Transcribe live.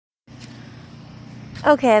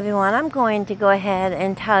Okay, everyone, I'm going to go ahead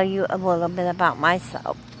and tell you a little bit about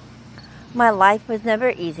myself. My life was never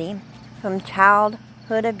easy, from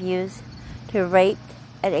childhood abuse to rape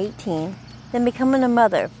at 18, then becoming a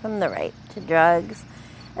mother from the rape to drugs,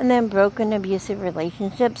 and then broken abusive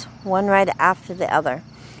relationships, one right after the other,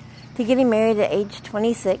 to getting married at age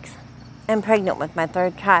 26 and pregnant with my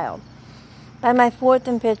third child. By my fourth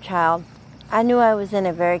and fifth child, I knew I was in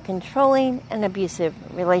a very controlling and abusive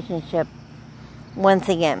relationship. Once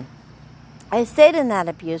again, I stayed in that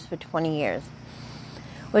abuse for 20 years,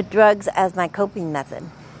 with drugs as my coping method.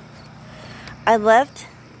 I left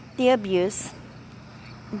the abuse,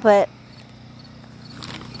 but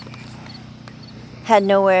had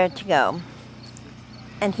nowhere to go,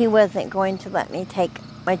 and he wasn't going to let me take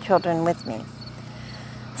my children with me.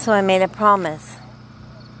 So I made a promise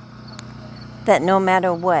that no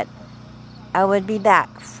matter what, I would be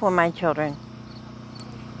back for my children.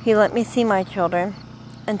 He let me see my children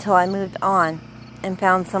until I moved on and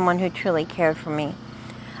found someone who truly cared for me.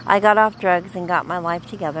 I got off drugs and got my life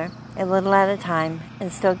together, a little at a time,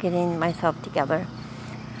 and still getting myself together.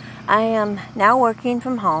 I am now working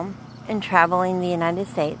from home and traveling the United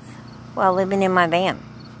States while living in my van.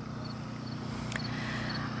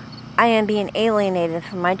 I am being alienated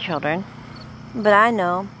from my children, but I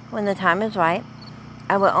know when the time is right,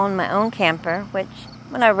 I will own my own camper, which,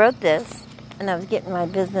 when I wrote this, and I was getting my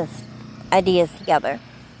business ideas together,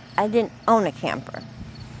 I didn't own a camper,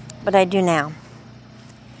 but I do now.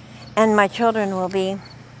 And my children will be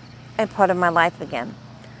a part of my life again.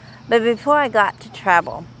 But before I got to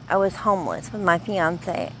travel, I was homeless with my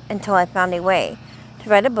fiance until I found a way to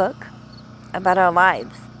write a book about our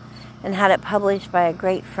lives and had it published by a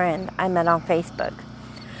great friend I met on Facebook.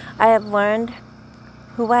 I have learned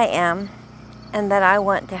who I am and that I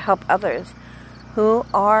want to help others who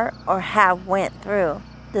are or have went through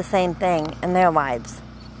the same thing in their lives,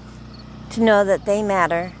 to know that they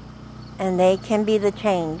matter and they can be the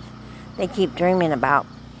change they keep dreaming about.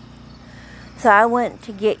 So I want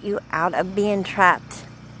to get you out of being trapped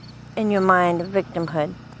in your mind of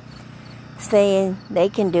victimhood, saying they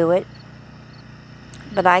can do it,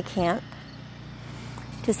 but I can't,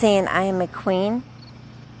 to saying I am a queen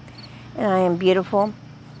and I am beautiful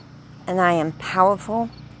and I am powerful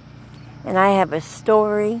and I have a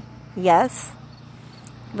story, yes,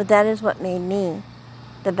 but that is what made me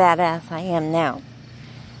the badass I am now.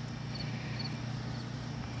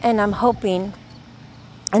 And I'm hoping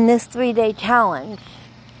in this 3-day challenge,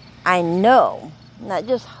 I know, not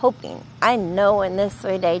just hoping, I know in this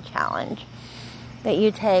 3-day challenge that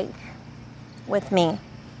you take with me,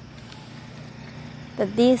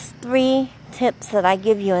 that these 3 tips that I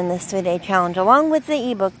give you in this 3-day challenge, along with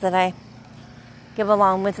the ebook that I give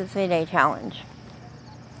along with the 3-day challenge,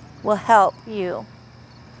 will help you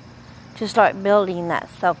to start building that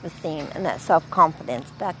self-esteem and that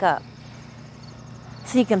self-confidence back up.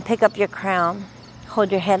 So you can pick up your crown,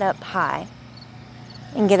 hold your head up high,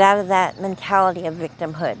 and get out of that mentality of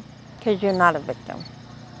victimhood, because you're not a victim.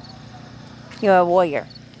 You're a warrior.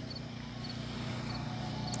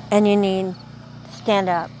 And you need to stand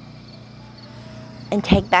up and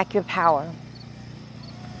take back your power.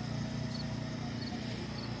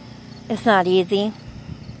 It's not easy,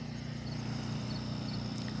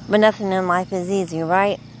 but nothing in life is easy,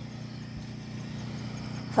 right?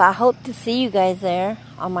 So I hope to see you guys there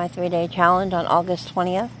on my 3-day challenge on August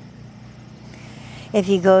 20th. If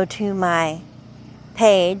you go to my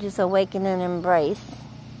page, it's Awaken and Embrace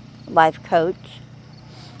Life Coach.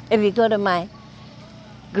 If you go to my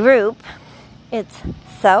group, it's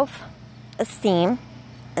Self-Esteem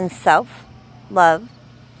and Self-Love,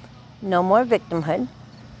 No More Victimhood.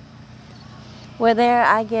 Where there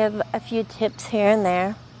I give a few tips here and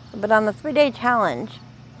there. But on the 3-day challenge,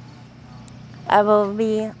 I will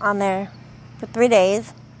be on there for 3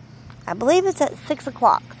 days. I believe it's at 6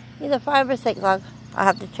 o'clock. Either 5 or 6. I'll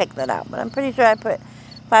have to check that out. But I'm pretty sure I put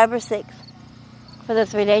 5 or 6 for the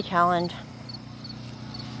 3-day challenge.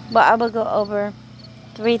 But I will go over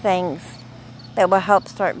 3 things that will help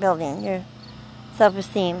start building your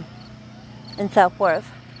self-esteem and self-worth,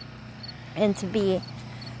 and to be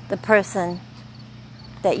the person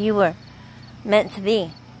that you were meant to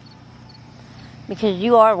be, because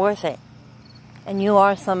you are worth it, and you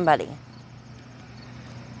are somebody,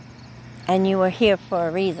 and you are here for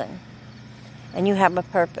a reason, and you have a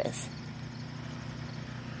purpose.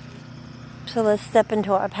 So let's step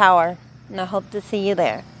into our power, and I hope to see you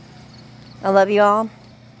there. I love you all.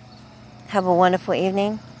 Have a wonderful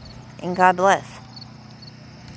evening, and God bless.